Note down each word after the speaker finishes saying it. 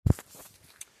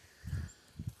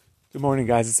Good morning,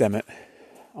 guys. It's Emmett.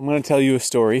 I'm going to tell you a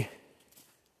story.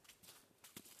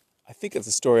 I think it's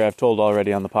a story I've told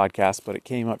already on the podcast, but it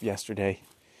came up yesterday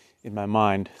in my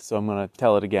mind, so I'm going to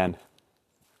tell it again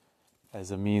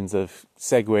as a means of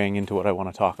segueing into what I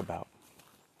want to talk about.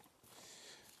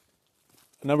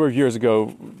 A number of years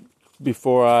ago,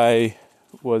 before I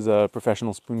was a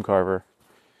professional spoon carver,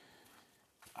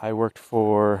 I worked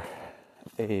for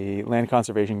a land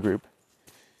conservation group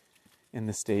in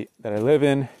the state that I live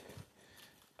in.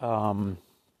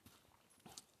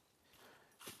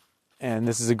 And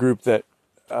this is a group that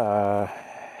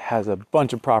has a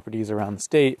bunch of properties around the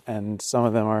state, and some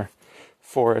of them are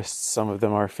forests, some of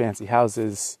them are fancy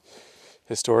houses,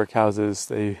 historic houses.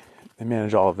 They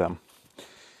manage all of them.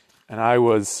 And I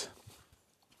was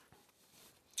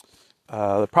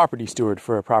the property steward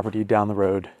for a property down the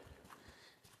road,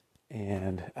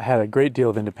 and I had a great deal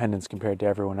of independence compared to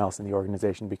everyone else in the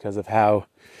organization because of how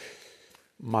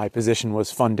my position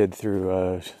was funded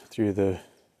through the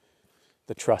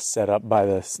trust set up by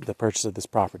the purchase of this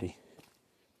property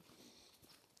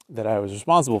that I was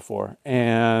responsible for.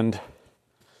 And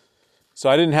so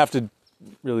I didn't have to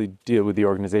really deal with the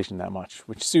organization that much,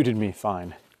 which suited me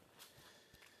fine.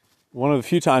 One of the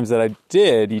few times that I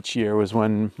did each year was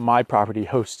when my property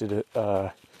hosted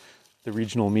the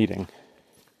regional meeting.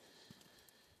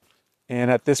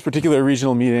 And at this particular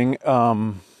regional meeting,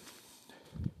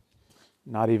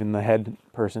 not even the head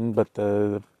person, but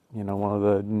one of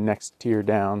the next tier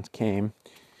down came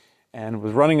and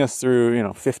was running us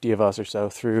through, 50 of us or so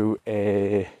through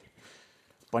a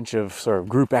bunch of sort of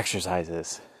group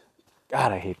exercises.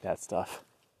 God, I hate that stuff.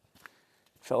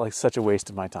 Felt like such a waste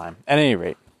of my time. At any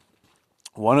rate,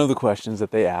 one of the questions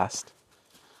that they asked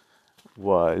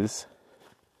was,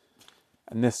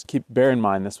 and bear in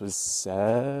mind, this was,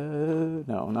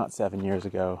 not 7 years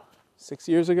ago, 6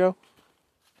 years ago?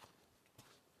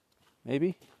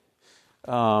 Maybe?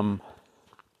 Maybe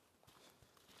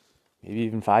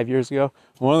even 5 years ago.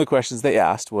 One of the questions they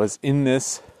asked was, in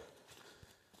this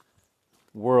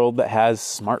world that has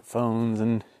smartphones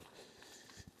and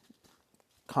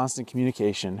constant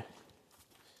communication,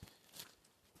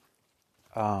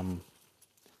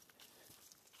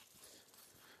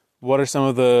 what are some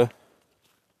of the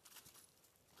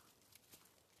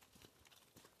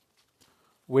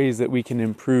ways that we can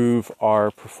improve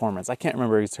our performance? I can't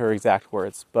remember her exact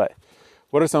words, but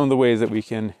what are some of the ways that we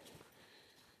can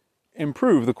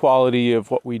improve the quality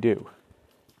of what we do?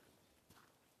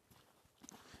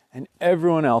 And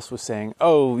everyone else was saying,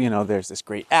 there's this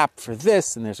great app for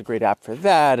this, and there's a great app for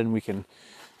that, and we can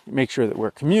make sure that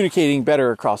we're communicating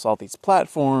better across all these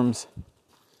platforms,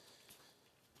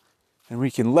 and we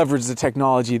can leverage the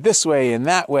technology this way and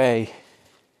that way.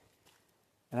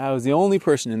 And I was the only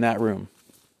person in that room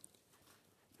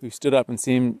who stood up and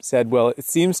said, well, it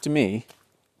seems to me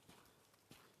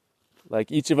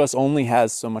like each of us only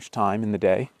has so much time in the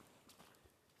day.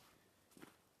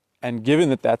 And given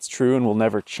that that's true and will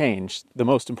never change, the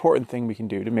most important thing we can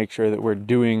do to make sure that we're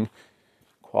doing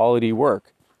quality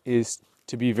work is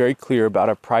to be very clear about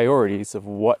our priorities of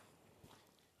what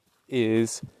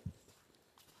is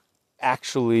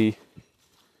actually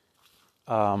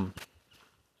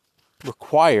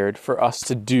required for us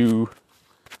to do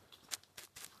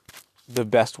the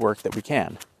best work that we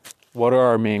can. What are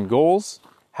our main goals?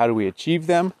 How do we achieve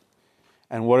them?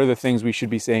 And what are the things we should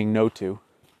be saying no to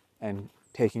and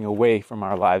taking away from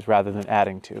our lives rather than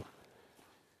adding to?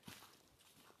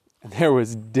 And there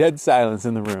was dead silence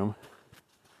in the room.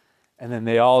 And then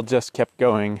they all just kept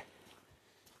going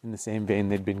in the same vein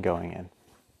they'd been going in.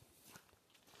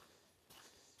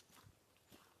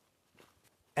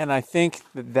 And I think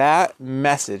that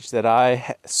message that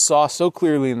I saw so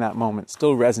clearly in that moment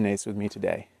still resonates with me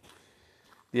today.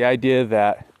 The idea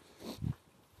that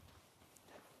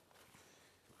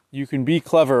you can be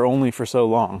clever only for so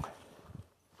long,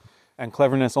 and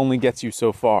cleverness only gets you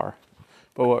so far.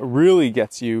 But what really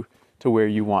gets you to where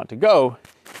you want to go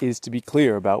is to be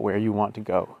clear about where you want to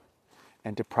go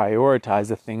and to prioritize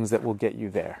the things that will get you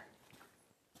there.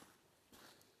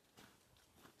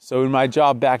 So in my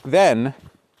job back then,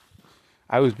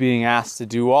 I was being asked to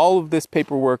do all of this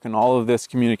paperwork and all of this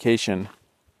communication,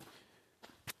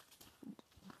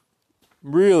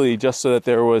 really just so that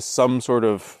there was some sort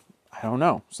of,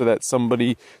 so that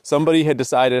somebody had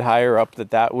decided higher up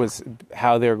that was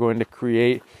how they're going to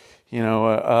create,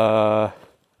 a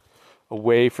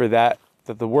way for that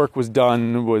the work was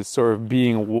done, was sort of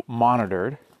being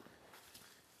monitored.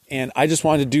 And I just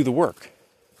wanted to do the work.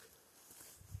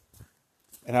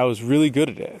 And I was really good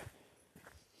at it.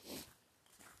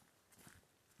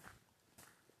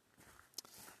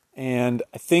 And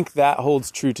I think that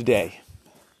holds true today.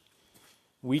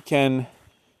 we can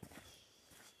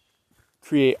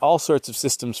create all sorts of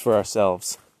systems for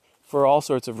ourselves for all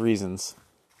sorts of reasons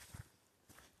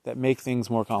that make things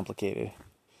more complicated.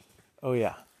 Oh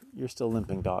yeah, you're still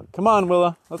limping, dog. Come on,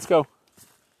 Willa, let's go.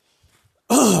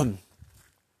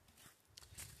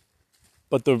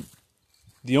 But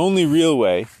the only real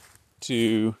way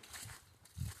to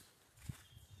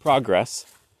progress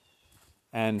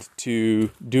and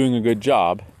to doing a good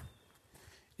job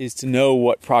is to know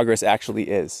what progress actually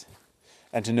is,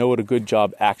 and to know what a good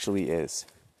job actually is,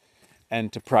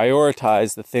 and to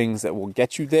prioritize the things that will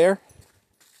get you there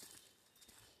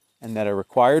and that are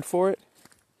required for it,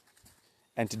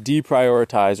 and to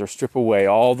deprioritize or strip away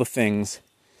all the things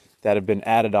that have been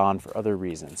added on for other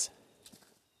reasons.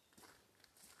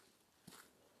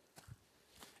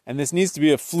 And this needs to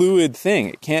be a fluid thing.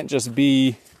 It can't just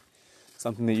be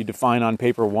something that you define on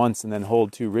paper once and then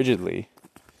hold to rigidly.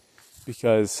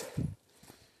 Because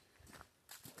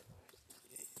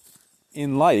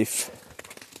in life,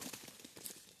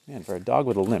 man, for a dog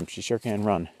with a limp, she sure can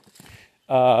run.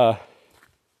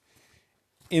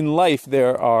 In life,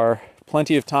 there are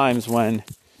plenty of times when,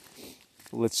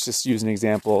 let's just use an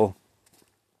example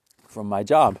from my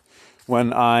job,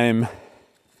 when I'm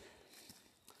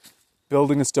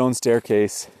building a stone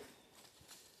staircase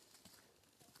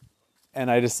and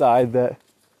I decide that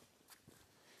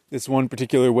this one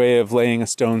particular way of laying a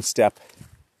stone step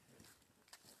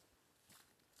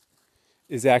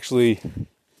is actually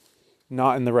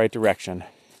not in the right direction,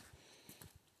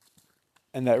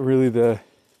 and that really the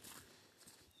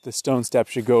stone step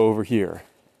should go over here,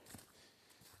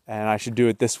 and I should do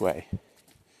it this way.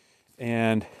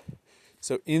 And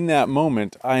so in that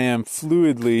moment, I am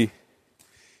fluidly,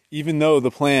 even though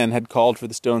the plan had called for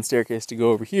the stone staircase to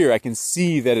go over here, I can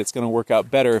see that it's going to work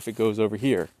out better if it goes over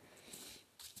here.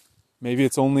 Maybe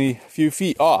it's only a few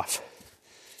feet off.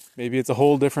 Maybe it's a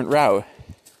whole different route.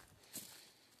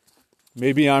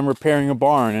 Maybe I'm repairing a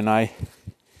barn and I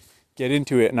get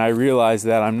into it and I realize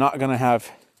that I'm not going to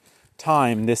have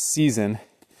time this season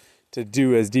to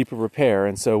do as deep a repair.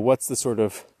 And so what's the sort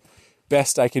of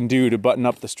best I can do to button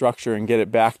up the structure and get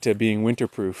it back to being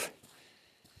winter-proof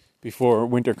before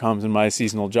winter comes and my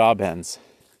seasonal job ends,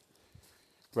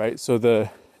 right? So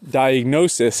the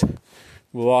diagnosis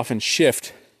will often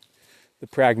shift the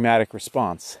pragmatic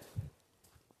response.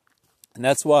 And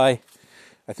that's why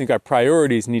I think our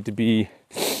priorities need to be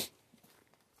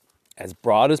as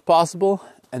broad as possible,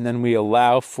 and then we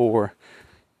allow for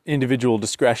individual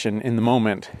discretion in the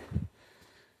moment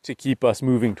to keep us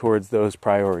moving towards those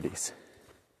priorities.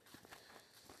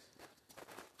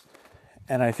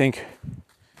 And I think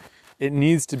it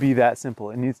needs to be that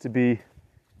simple. It needs to be,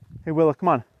 hey Willa, come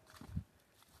on.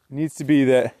 It needs to be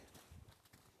that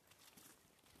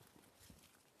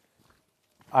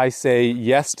I say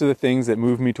yes to the things that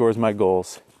move me towards my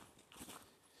goals,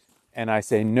 and I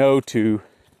say no to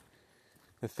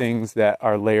the things that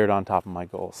are layered on top of my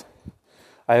goals.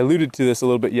 I alluded to this a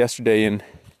little bit yesterday in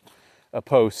a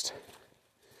post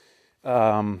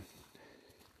where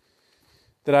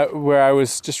I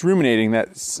was just ruminating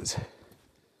that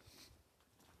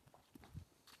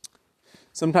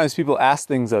sometimes people ask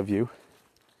things of you,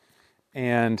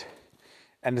 and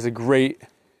it's a great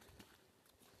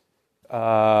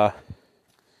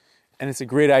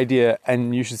idea,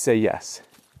 and you should say yes,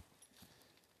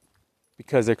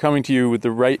 because they're coming to you with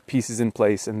the right pieces in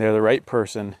place, and they're the right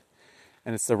person,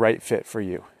 and it's the right fit for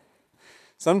you.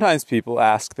 Sometimes people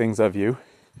ask things of you,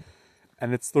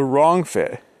 and it's the wrong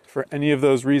fit for any of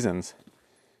those reasons,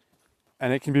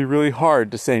 and it can be really hard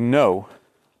to say no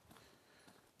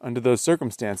under those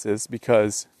circumstances,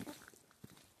 because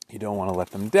you don't want to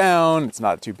let them down. It's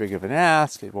not too big of an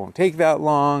ask. It won't take that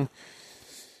long.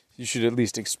 You should at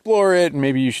least explore it.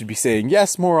 Maybe you should be saying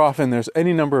yes more often. There's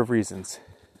any number of reasons.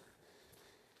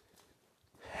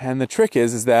 And the trick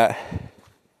is that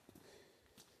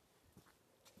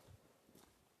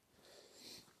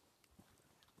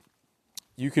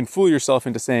you can fool yourself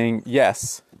into saying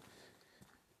yes,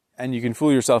 and you can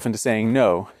fool yourself into saying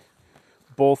no,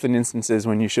 both in instances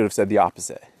when you should have said the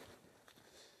opposite.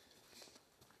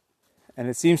 And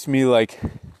it seems to me like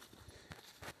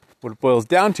what it boils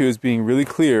down to is being really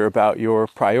clear about your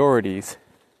priorities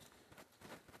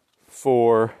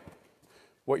for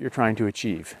what you're trying to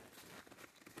achieve.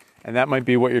 And that might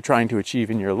be what you're trying to achieve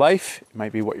in your life. It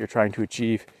might be what you're trying to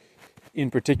achieve in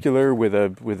particular with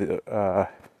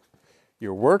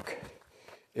your work.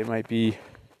 It might be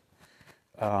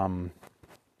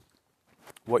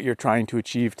what you're trying to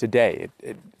achieve today.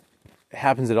 It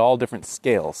happens at all different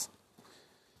scales.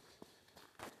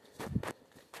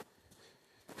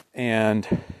 And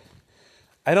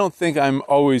I don't think I'm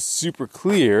always super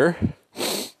clear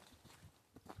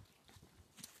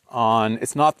on,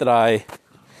 it's not that I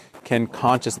can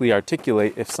consciously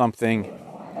articulate if something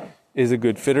is a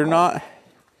good fit or not,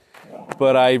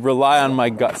 but I rely on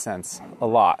my gut sense a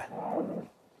lot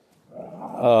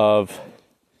of,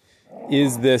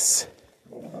 is this,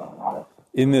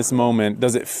 in this moment,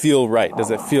 does it feel right? Does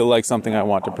it feel like something I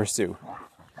want to pursue?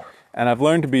 And I've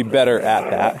learned to be better at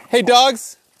that. Hey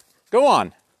dogs, go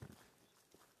on.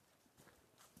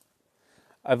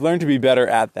 I've learned to be better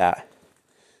at that.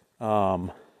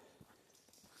 And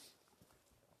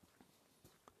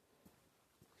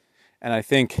I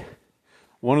think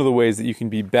one of the ways that you can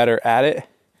be better at it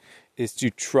is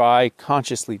to try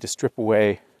consciously to strip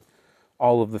away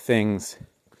all of the things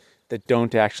that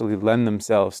don't actually lend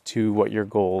themselves to what your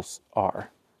goals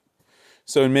are.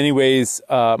 So in many ways,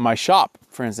 my shop,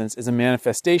 for instance, is a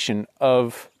manifestation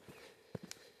of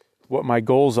what my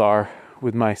goals are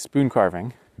with my spoon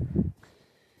carving.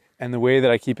 And the way that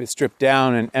I keep it stripped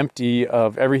down and empty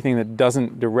of everything that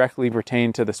doesn't directly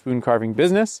pertain to the spoon carving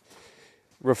business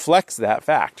reflects that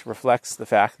fact, reflects the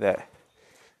fact that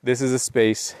this is a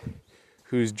space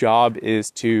whose job is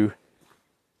to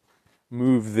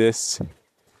move this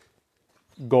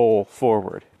goal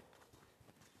forward,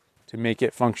 to make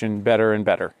it function better and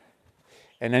better.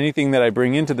 And anything that I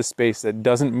bring into the space that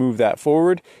doesn't move that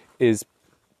forward is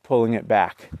pulling it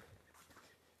back.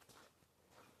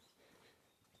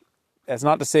 That's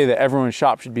not to say that everyone's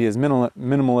shop should be as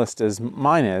minimalist as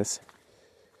mine is,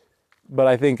 but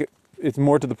I think it's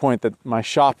more to the point that my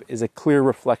shop is a clear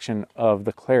reflection of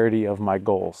the clarity of my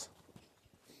goals.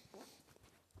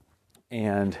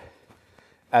 And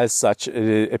as such,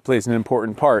 it plays an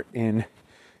important part in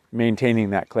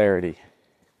maintaining that clarity.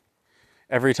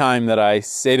 Every time that I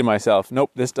say to myself,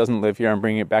 nope, this doesn't live here, I'm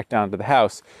bringing it back down to the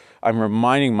house, I'm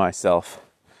reminding myself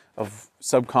of,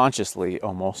 subconsciously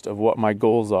almost, of what my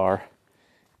goals are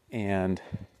and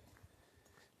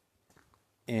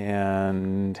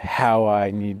how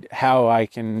I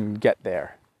can get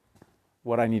there,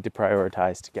 what I need to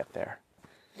prioritize to get there.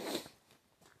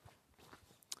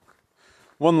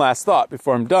 One last thought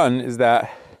before I'm done is that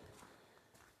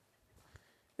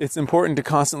it's important to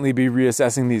constantly be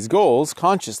reassessing these goals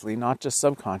consciously, not just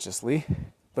subconsciously,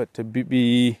 but to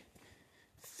be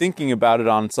thinking about it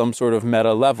on some sort of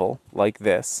meta level like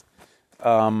this.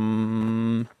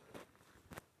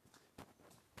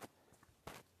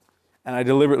 And I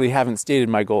deliberately haven't stated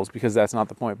my goals because that's not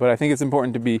the point. But I think it's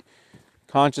important to be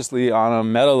consciously on a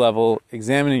meta level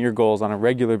examining your goals on a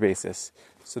regular basis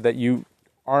so that you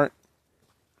aren't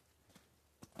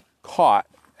caught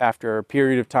after a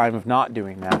period of time of not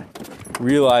doing that,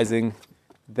 realizing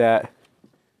that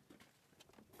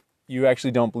you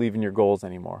actually don't believe in your goals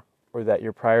anymore, or that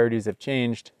your priorities have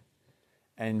changed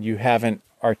and you haven't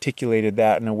articulated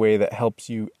that in a way that helps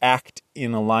you act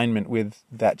in alignment with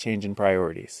that change in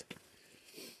priorities.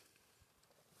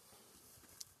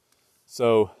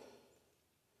 So,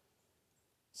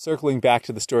 circling back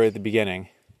to the story at the beginning,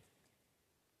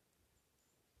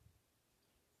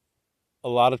 a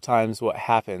lot of times what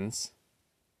happens,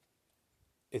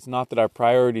 it's not that our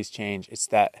priorities change, it's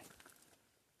that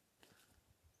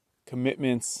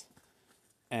commitments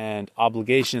and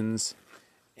obligations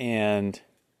and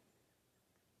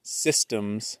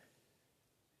systems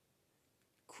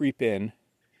creep in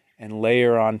and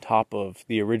layer on top of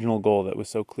the original goal that was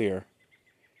so clear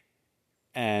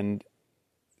and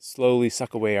slowly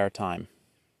suck away our time.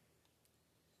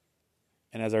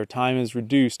 And as our time is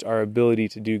reduced, our ability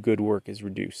to do good work is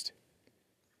reduced.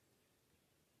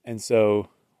 And so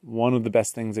one of the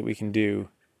best things that we can do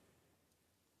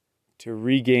to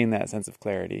regain that sense of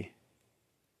clarity,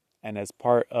 and as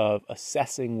part of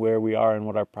assessing where we are and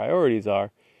what our priorities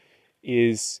are,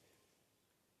 is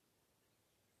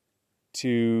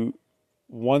to,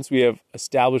 once we have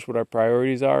established what our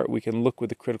priorities are, we can look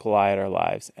with a critical eye at our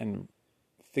lives and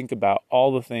think about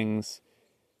all the things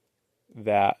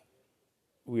that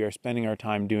we are spending our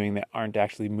time doing that aren't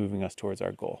actually moving us towards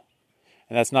our goal.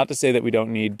 And that's not to say that we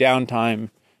don't need downtime,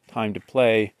 time to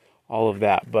play, all of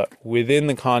that, but within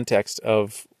the context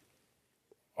of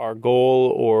our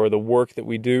goal or the work that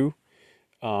we do,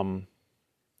 what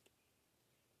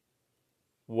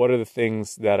are the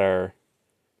things that are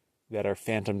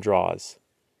phantom draws,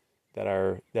 that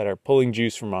are pulling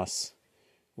juice from us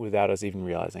without us even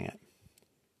realizing it?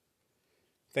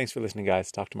 Thanks for listening,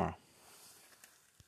 guys. Talk tomorrow.